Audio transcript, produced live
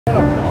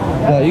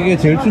야, 이게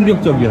제일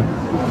충격적이야.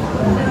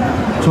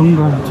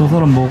 정말 저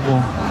사람 뭐고.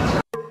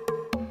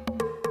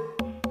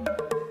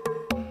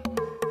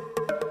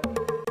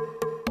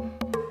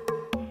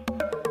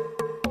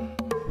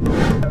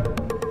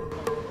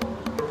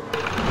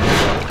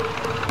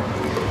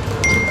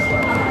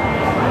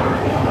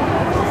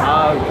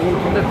 아,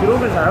 근데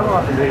들어오길 잘한 것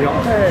같은데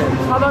옆에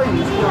사다리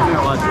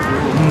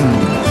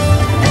 20명이어가지고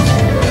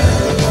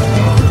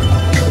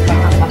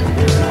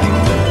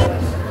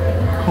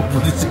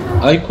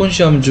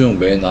아이콘시암 중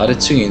맨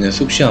아래층에 있는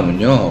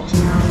쑥시암은요,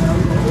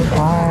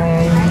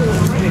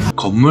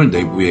 건물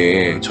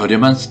내부에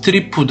저렴한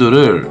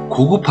스트릿푸드를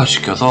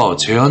고급화시켜서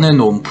재현해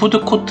놓은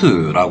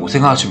푸드코트라고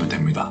생각하시면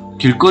됩니다.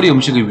 길거리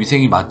음식의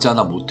위생이 맞지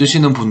않아 못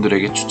드시는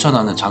분들에게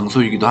추천하는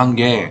장소이기도 한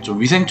게 좀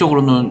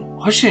위생적으로는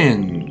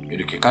훨씬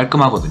이렇게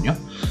깔끔하거든요.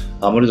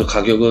 아무래도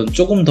가격은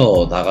조금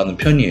더 나가는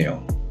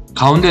편이에요.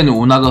 가운데는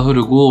운하가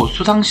흐르고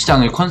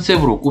수상시장의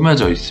컨셉으로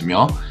꾸며져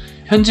있으며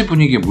현지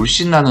분위기에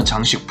물씬 나는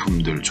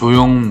장식품들,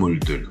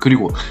 조형물들,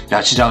 그리고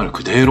야시장을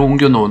그대로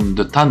옮겨놓은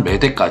듯한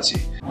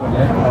매대까지.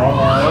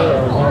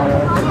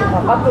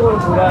 바깥쪽으로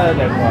돌아야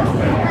될 것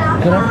같아요.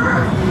 그래?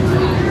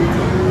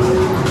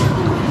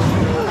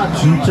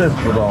 진짜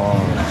예쁘다.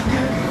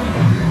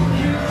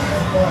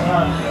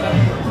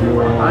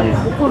 아니,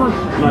 코코넛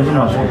맛이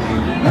나서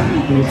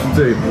이거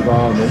진짜 예쁘다.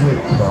 너무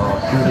예쁘다.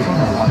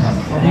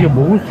 이게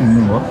먹을 수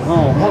있는 거야?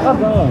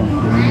 화가가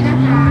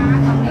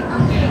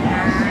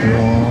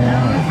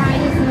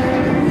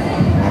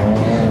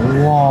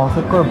우와,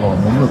 색깔 봐.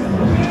 너무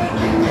예쁘다.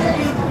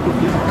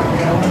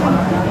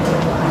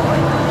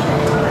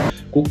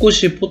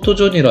 곳곳이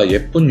포토존이라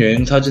예쁜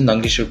여행 사진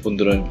남기실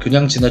분들은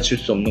그냥 지나칠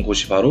수 없는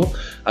곳이 바로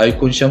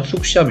아이콘시암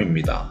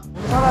쑥시암입니다.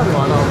 사람이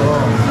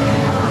많아서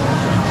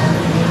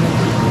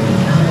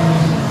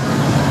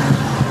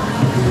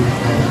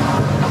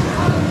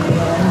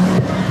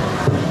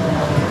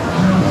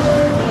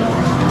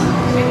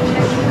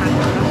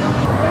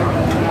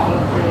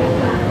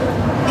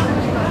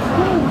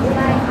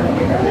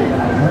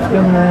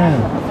맛있겠네.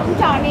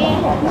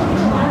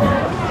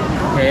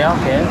 개야?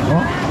 개?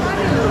 어?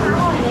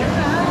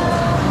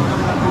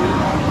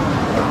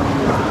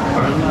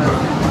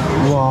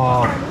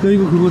 우와, 야,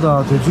 이거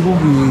그거다.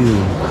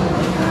 돼지고기.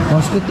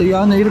 맛있겠다. 이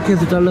안에 이렇게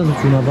해서 잘라서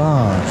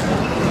주나봐.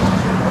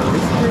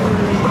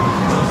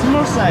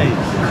 스몰 사이즈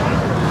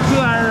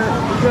QR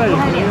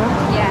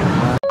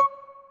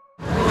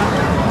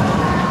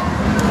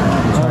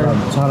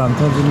잘 안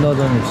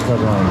터진다더니 진짜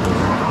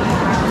좋아하는데.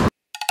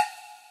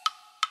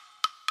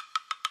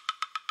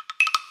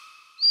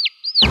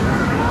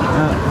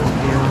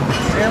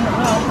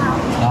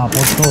 아,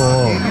 버터.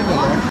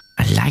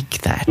 I like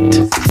that.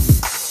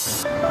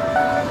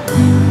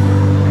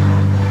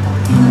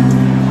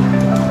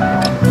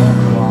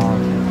 와.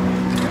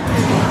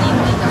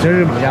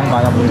 제일 양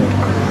많아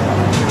보여.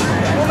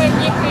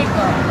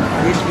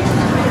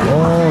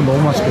 너무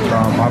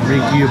맛있겠다.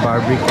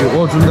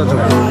 바비큐. 준다,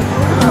 저거.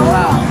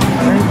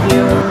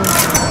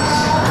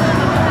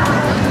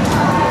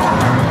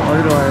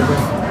 어디로 가야 돼?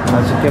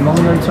 맛있게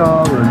먹는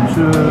척,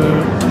 연출.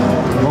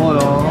 먹어요.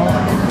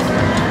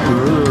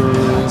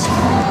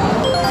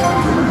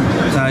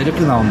 자,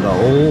 이렇게 나온다.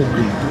 오,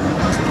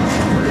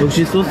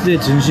 역시 소스에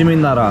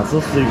진심인 나라.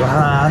 소스 이거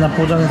하나하나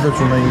포장해서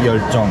주는 이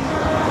열정.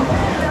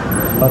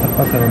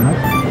 바삭바삭했나?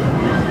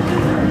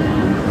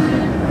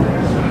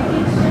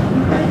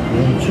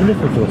 칠리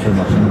소스가 제일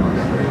맛있는 것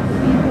같아.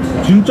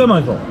 진짜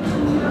맛있어.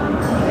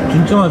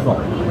 진짜 맛있어.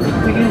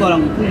 튀긴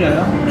거랑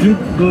틀려요?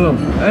 그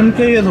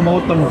MK에서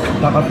먹었던 거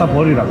다 갖다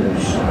버리라고.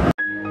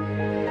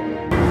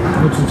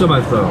 이거 진짜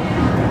맛있어요.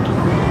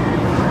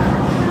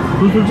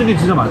 솔직히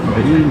진짜 맛있어.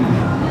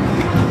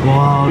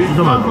 와,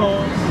 진짜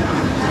맛있어.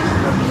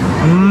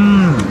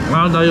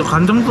 아, 나 이거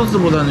간장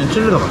소스보다는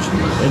칠리가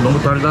맛있네. 너무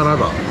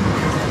달달하다.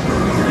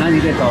 난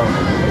이게 더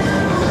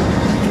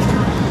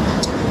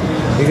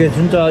이게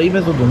진짜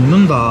입에서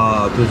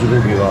녹는다,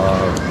 돼지고기가.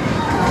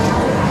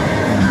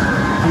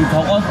 좀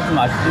적어서 좀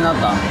맛있긴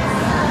하다.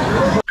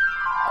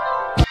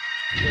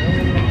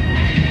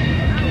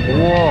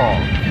 우와.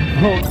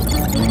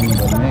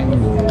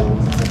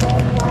 냉고.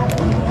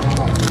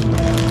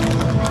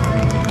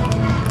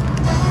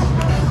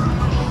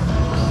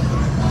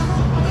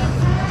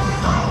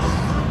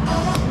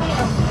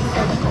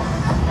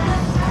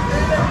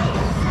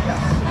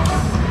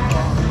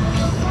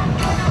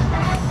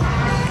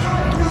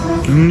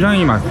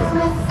 굉장히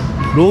맛있어요.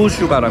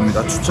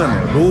 로우슈거랍니다.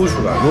 추천해요.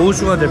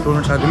 로우슈거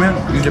제품을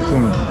찾으면 이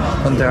제품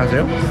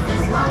선택하세요.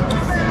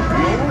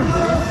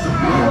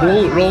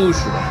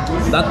 로우슈거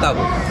낫다고.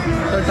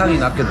 설탕이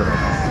낮게 들어가.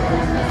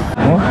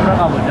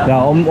 들어가 보자. 야,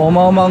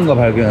 어마어마한 거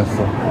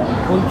발견했어.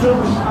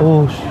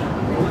 오씨.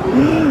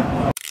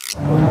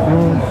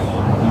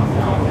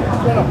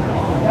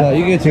 야,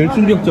 이게 제일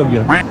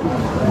충격적이야.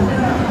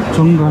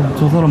 정말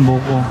저 사람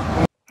뭐고.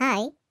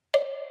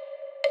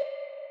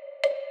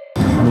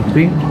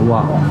 루피?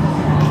 우와.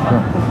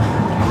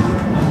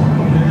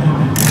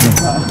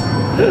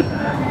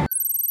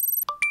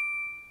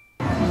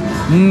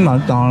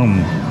 맛있다.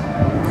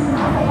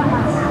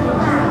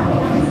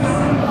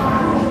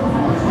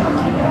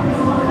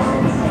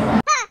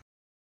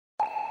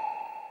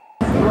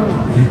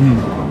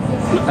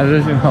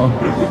 아저씨가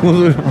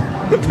옷을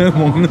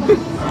먹는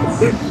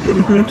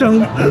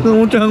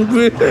너무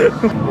창피해.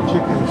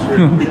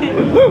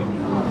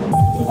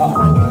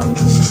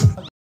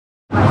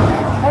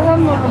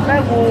 해산물로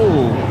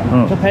빼고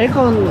저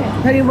베이컨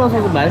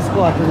페리버섯도 맛있을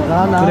것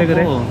같으니까 하나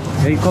그래 하고.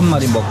 베이컨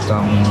말이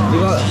먹자.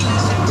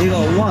 이거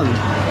원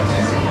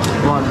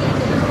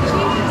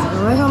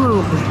해산물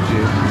먹고 싶지.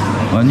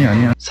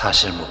 아니야.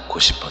 사실 먹고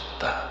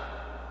싶었다.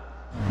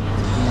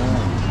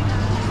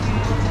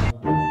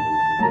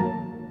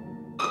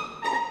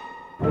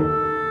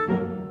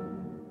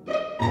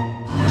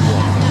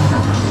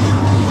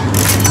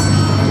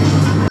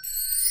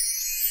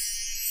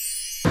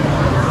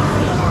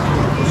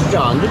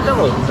 진짜 앉을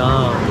데가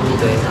없다.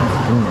 근데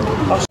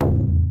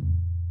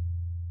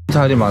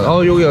자리 많아.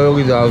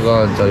 여기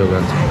나가 앉자. 여기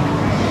앉자.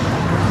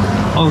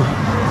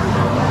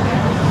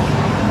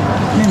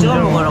 찍어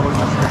먹으라고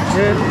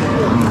샀지.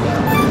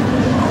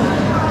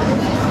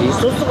 이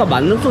소스가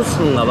맞는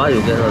소스인가 봐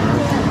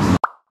여기서는.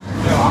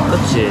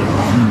 그치?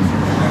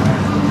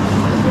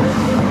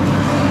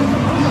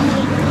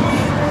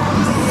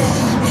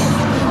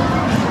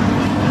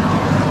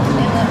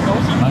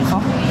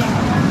 맛있어?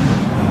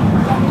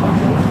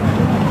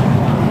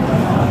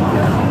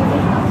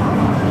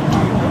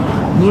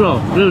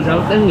 물어. 그래도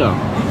잘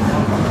땡겨.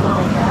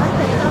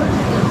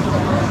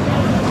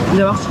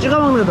 근데 확실히 찍어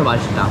먹는 게 더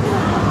맛있다.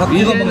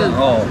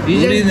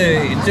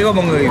 우리는 찍어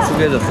먹는 게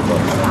익숙해졌을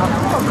거야.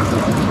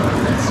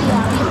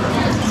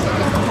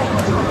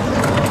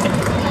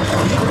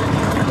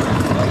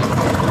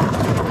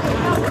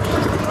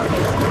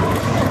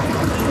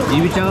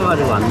 입이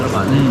작아가지고 안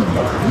들어가네.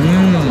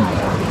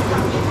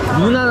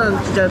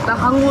 누나는 진짜 딱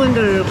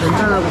한국인들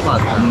괜찮을 것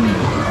같아.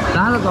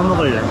 나 하나 더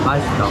먹을래.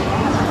 맛있다.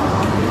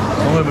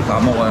 정글불 다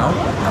먹어요?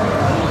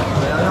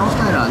 내가 형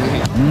스타일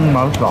아니야.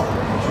 맛있다.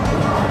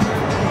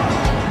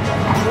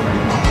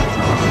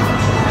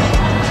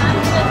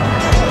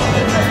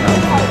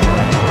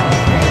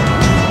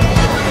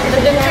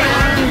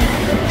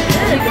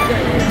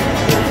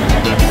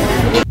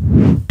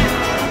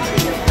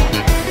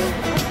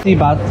 이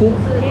바트?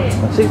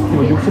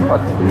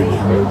 60바트.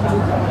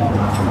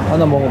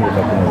 하나 먹어보자.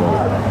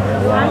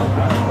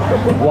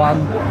 원.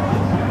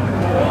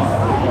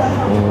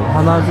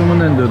 하나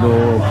주문했는데도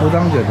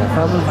포장지에 다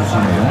싸서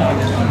주시네요.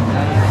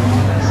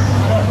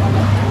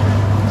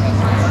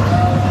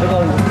 이거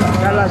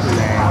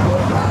잘라주네.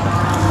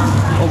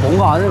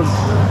 뭔가 안에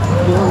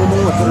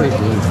뭔가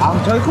들어있지.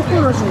 저기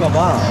코코넛인가봐.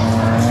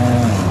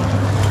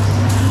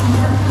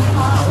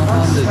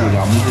 사람들이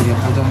야무지게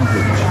포장해서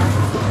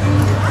주시네.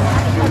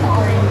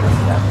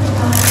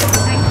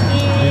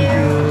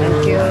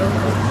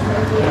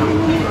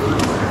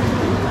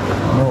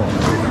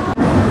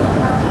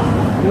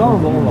 이거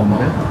한번 먹어봐.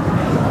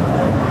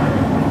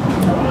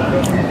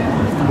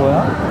 뭐야?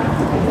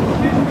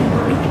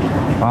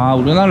 아,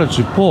 우리나라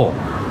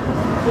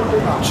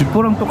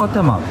쥐포랑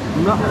똑같아 맛.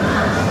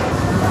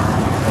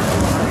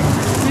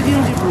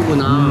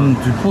 튀김지포구나.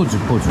 쥐포.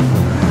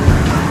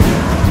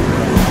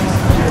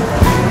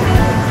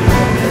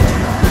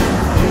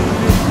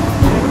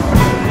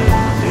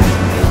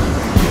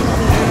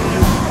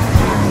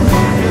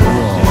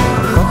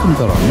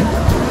 닭가슴살 아니야?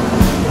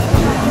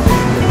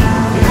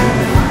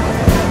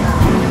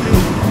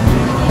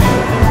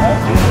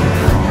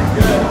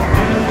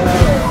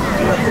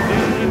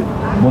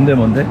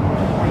 뭔데?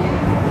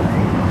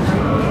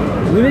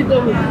 눈이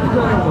떠면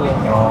독특한 거야.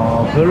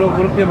 별로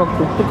그렇게 막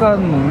독특한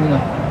음료는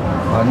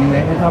아니네.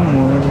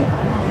 해산물.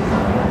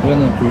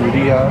 이거는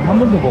두리안. 한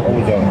번도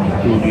먹어보자.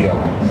 두리안.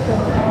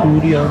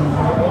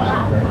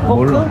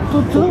 포크?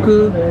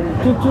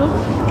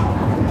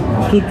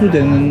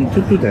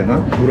 투투 되나?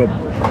 물어봐.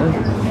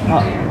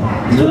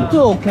 투투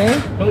오케이?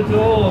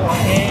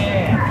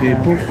 오케이,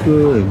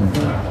 포크.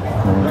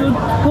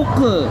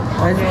 포크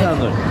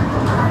vegetable.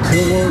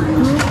 그리고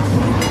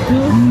투.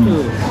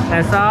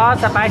 And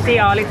sauce spicy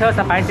or little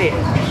spicy?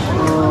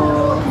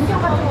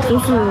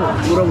 소스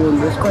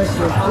물어보는데 스파이시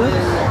소스?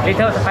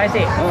 Little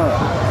spicy.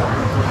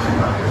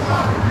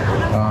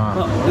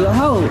 이거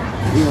how?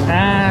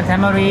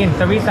 Tamarind,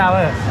 sweet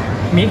sour.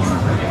 Mix.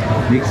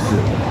 믹스.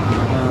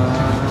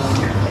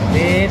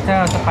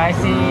 Little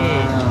spicy.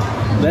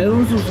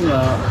 매운 소스가.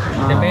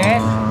 The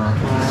best.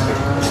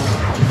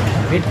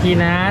 With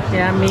peanut,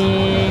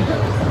 yummy.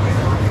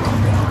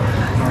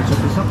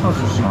 저렇게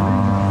섞어주시.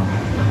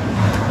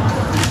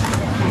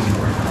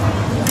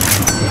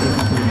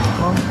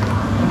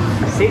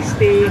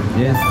 60.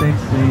 Yes,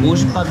 thanks.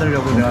 50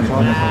 받으려고 내가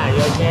전화했어.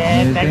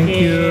 Okay, thank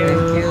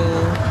you.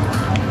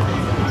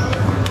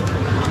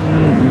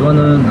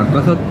 이거는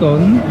아까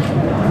샀던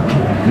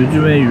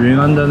요즘에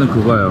유행한다는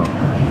그거예요.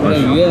 이거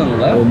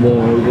유행한가요?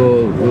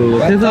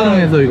 이거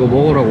세상에서 이거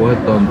먹으라고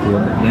했던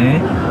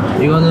그거네.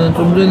 이거는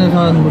좀 전에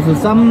산 무슨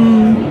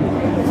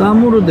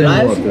쌈으로 된 거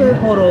같아요. 라이스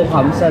페이퍼로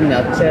감싼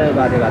야채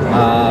가리 같은.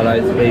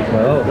 라이스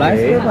페이퍼요?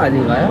 라이스 오케이. 페이퍼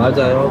아닌가요?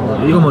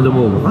 맞아요. 이거 먼저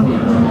먹어볼까?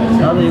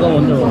 나도 이거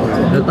먼저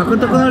먹었어.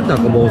 따끈따끈할 때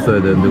아까 먹었어야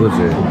되는데, 그치?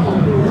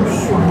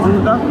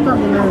 지금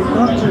따뜻하긴 해.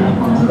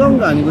 뜨거운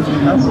게 아니고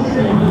지금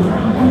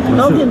따뜻해.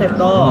 떡이네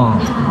떡.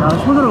 나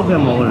손으로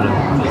그냥 먹을래.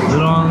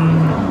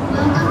 이런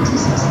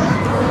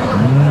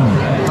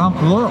아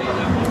그거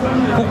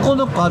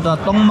코코넛 과자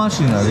떡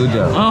맛이네 그지?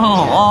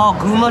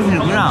 그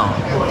맛이구나.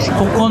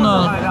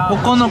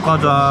 코코넛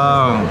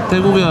과자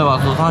태국에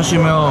와서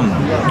사시면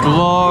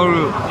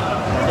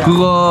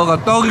그거가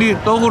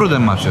떡으로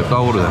된 맛이에요.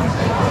 떡으로 된.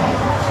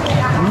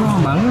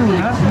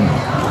 맛있는데?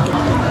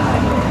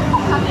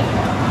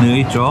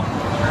 여기 있죠?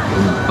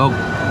 떡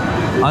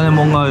안에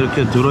뭔가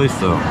이렇게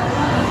들어있어요.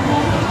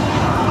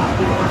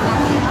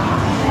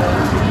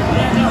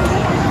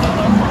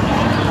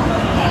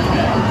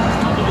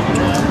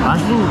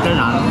 맛있는데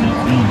나는.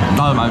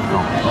 아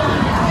맛있어.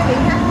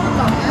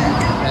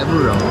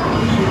 배불러.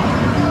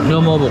 이거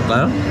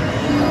먹어볼까요?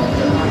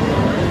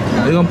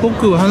 이건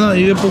포크 하나,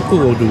 이게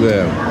포크고 두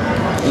개.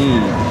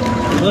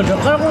 이거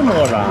젓가락으로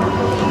먹어라.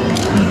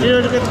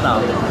 찢어지겠다.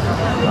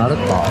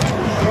 알았다.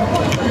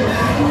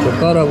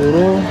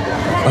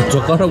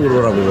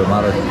 젓가락으로라고 왜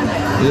말해?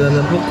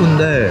 이거는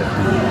포크인데,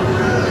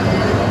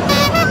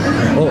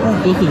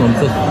 소스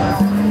넘쳤어.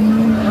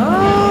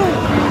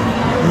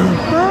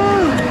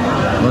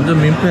 완전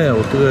민폐,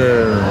 어떡해.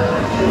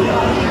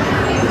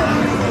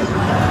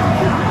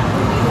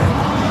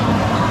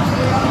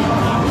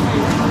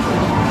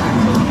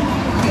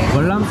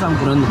 월남쌈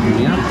그런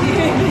느낌이야?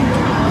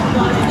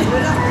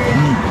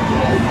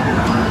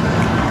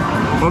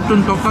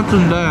 겉은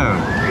똑같은데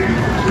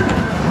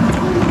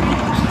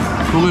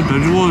속에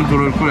돼지고기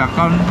들어있고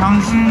약간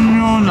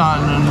향신료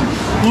나는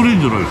꿀이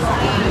들어있어.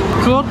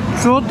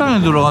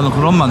 추어탕에 들어가는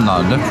그런 맛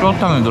나는데?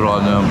 추어탕에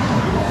들어가는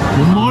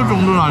못 먹을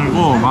정도는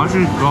아니고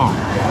맛이 있어.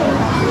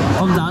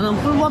 그럼 나는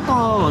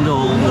꿀버터 먼저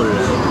먹어볼래.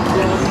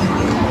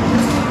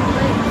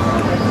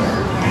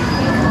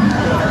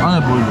 안에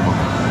보여줘봐.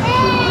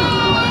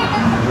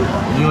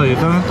 네가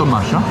예상했던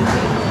맛이야?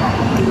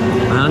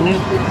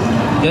 아니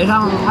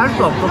예상할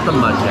수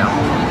없었던 맛이야.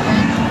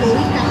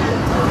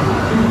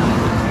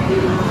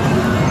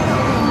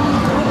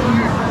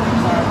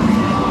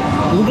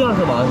 어디 가서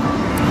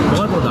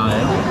뭐가 더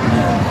나아요?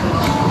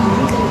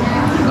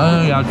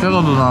 나는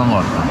야채가 더 나은 것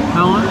같아.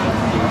 형은?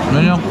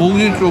 왜냐면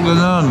고기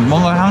쪽에는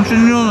뭔가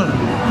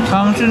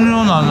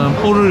향신료 나는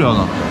포를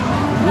연어.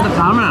 근데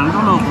다음엔 안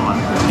사먹을 것 같아.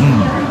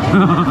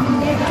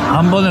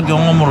 한 번의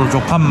경험으로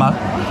족한 맛.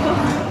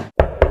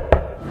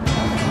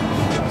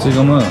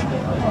 지금은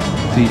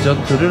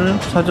디저트를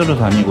찾으러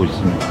다니고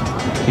있습니다.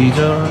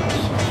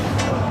 디저트.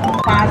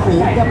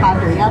 80，这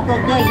80要各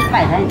100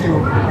来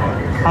组。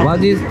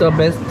 What is the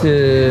best?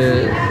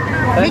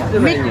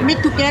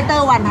 Mix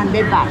together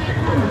 100 baht.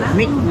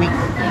 Mix.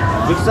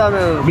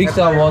 믹스하면 믹스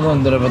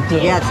 100바트?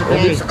 Yes,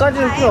 okay.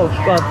 믹스까지는 필요 없을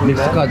것 같은데.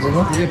 믹스까지는?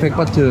 이게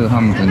 100바트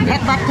하면 된대.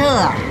 100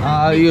 butter.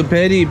 아 이거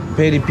very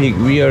big,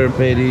 we are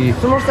very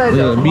스몰 사이즈.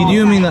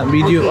 미디움이나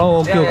미디움.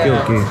 오케이.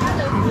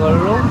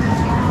 이걸로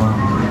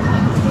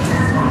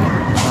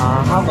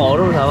하고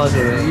얼음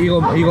담아주네. 이거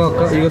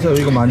할까?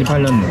 이거 많이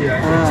팔렸네.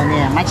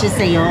 네,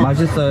 맛있어요.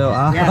 맛있어요.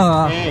 아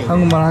네.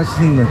 한국말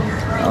하시는.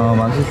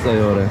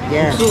 맛있어요 그래.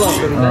 예. 국수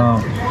같은데.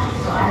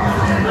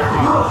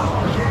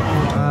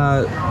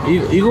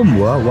 이건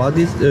뭐야?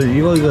 What is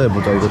이거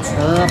해보자. 이거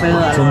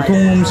전통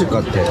음식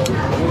같아.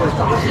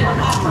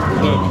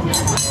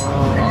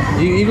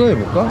 이거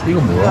해볼까?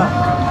 이거 뭐야?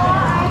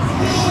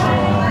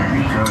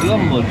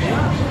 이건 뭐지?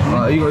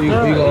 이거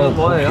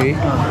뭐예요? 오케이.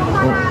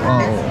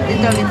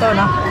 리터 나.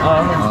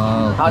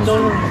 다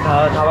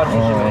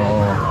맞추시네.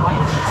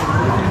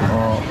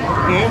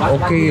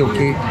 오케이.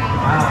 오케이.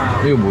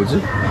 이거 뭐지?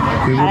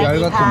 개구리 알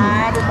같은 거.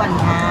 두번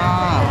다.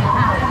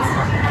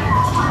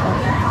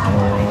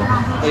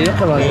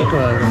 이렇게 많이.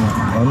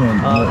 아니야.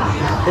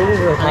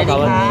 소리를 다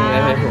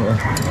담아주시네.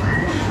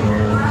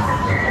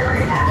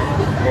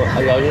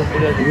 여기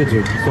뿌려주고. 이게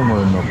제일 비싼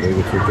거였나 보다. 이거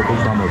제일 조금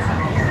담아줘.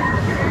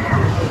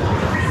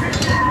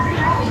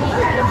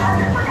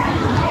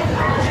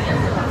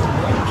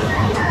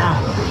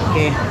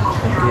 오케이.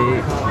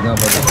 내가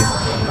받을게.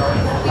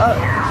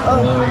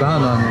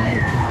 나.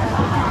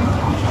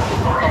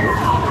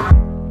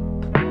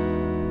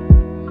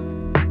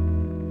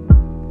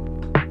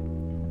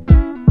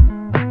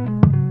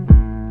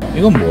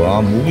 이건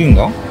뭐야?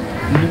 무기인가?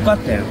 묵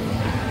같아.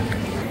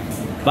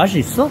 맛이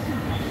있어?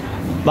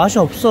 맛이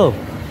없어.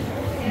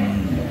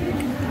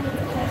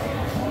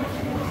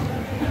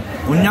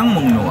 곤약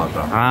먹는 거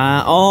같다.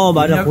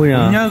 맞아,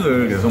 곤약.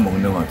 곤약을 계속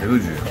먹는 거 같아,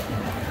 그지?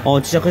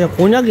 진짜 그냥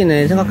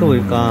곤약이네,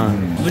 생각해보니까.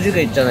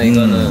 무지개 있잖아,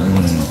 이거는.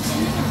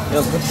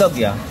 이거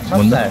굽떡이야.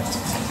 뭔데? 찹쌀.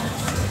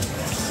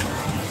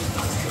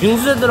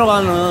 빙수에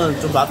들어가는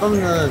좀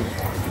맛없는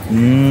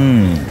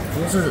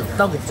빙수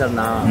떡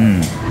있잖아.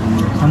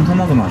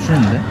 삼삼하게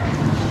맛있는데?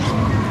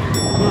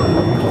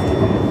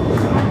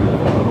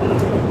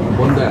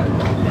 뭔데?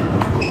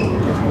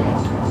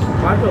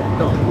 맛이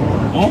없어.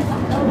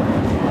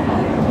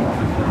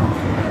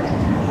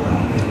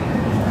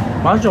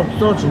 맛이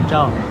없어,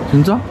 진짜.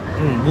 진짜?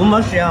 응, 뭔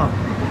맛이야?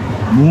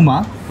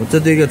 무맛?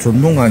 어쨌든 이게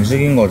전통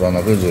간식인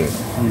거잖아, 그지?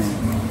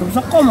 좀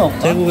섞어 먹을까?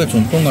 태국의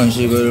전통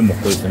간식을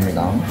먹고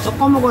있습니다.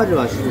 섞어 먹어야지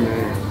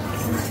맛있네.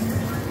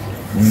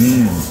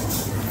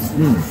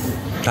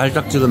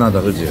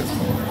 달짝지근하다, 그지?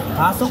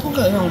 다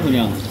섞을까 형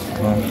그냥.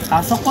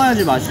 다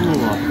섞어야지 맛있는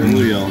거 같아.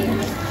 오히려.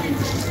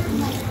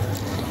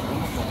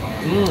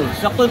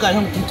 섞으니까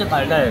형 진짜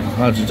달달해.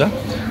 아, 진짜?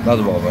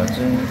 나도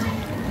먹어봐야지.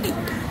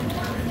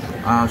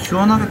 아,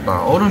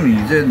 시원하겠다.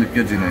 얼음이 이제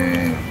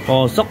느껴지네.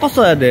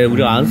 섞었어야 돼.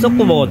 우리가 안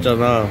섞고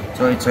먹었잖아.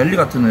 저희 젤리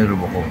같은 애를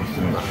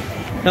먹어보겠습니다.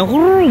 그냥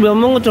후루룩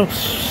면 먹은 것좀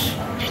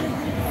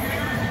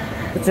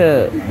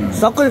그치.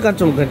 섞으니까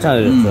좀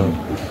괜찮아졌어.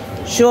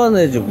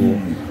 시원해지고.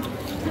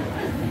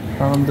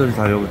 사람들이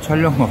다 여기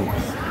촬영하고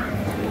있어.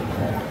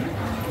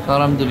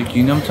 사람들이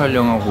기념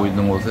촬영하고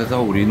있는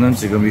곳에서 우리는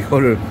지금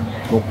이거를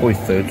먹고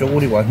있어요.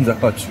 쪼그리고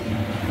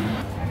앉아가지고.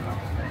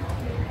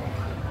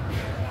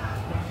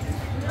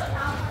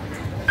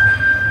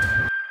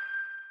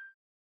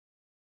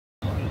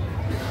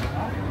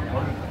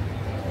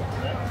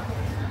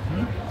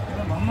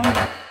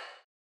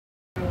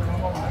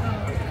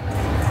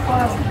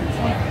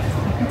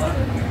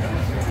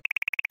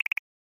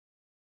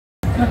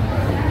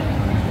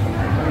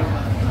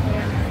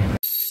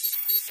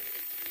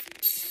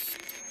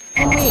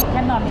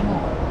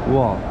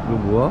 우와, 이거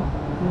뭐야?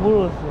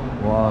 모르겠어.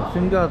 와,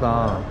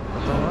 신기하다.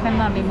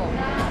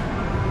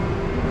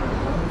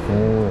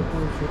 오,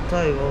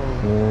 좋다 이거.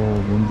 오,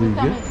 뭔데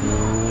이게?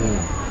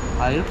 오.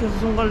 아 이렇게 해서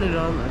손 관리를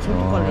하나,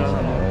 손톱 관리를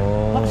하나.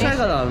 확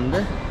차이가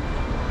나는데?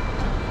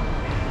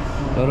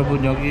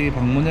 여러분 여기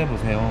방문해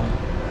보세요.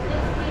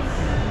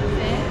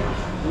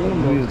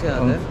 이거는 뭐 어떻게 해야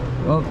돼?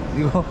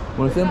 이거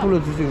원래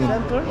샘플로 주시고.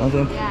 샘플?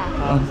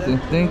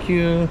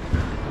 땡큐.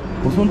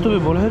 손톱에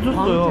뭘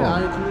해줬어요.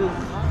 아니 그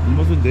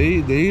무슨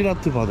네일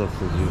아트 받았어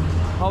지금.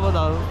 봐봐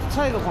나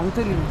차이가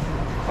광택이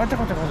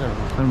반짝반짝하잖아.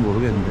 잘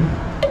모르겠는데.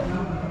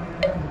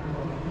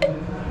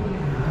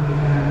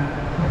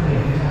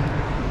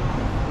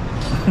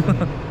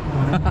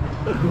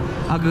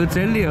 아, 그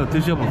젤리예요.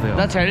 드셔보세요.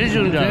 나 젤리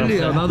주는 줄 알았어.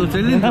 젤리야. 나도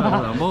젤리인 줄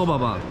알았어.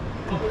 먹어봐봐.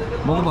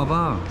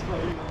 먹어봐봐.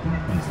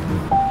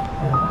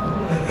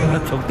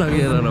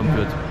 적당히 해라는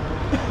표정.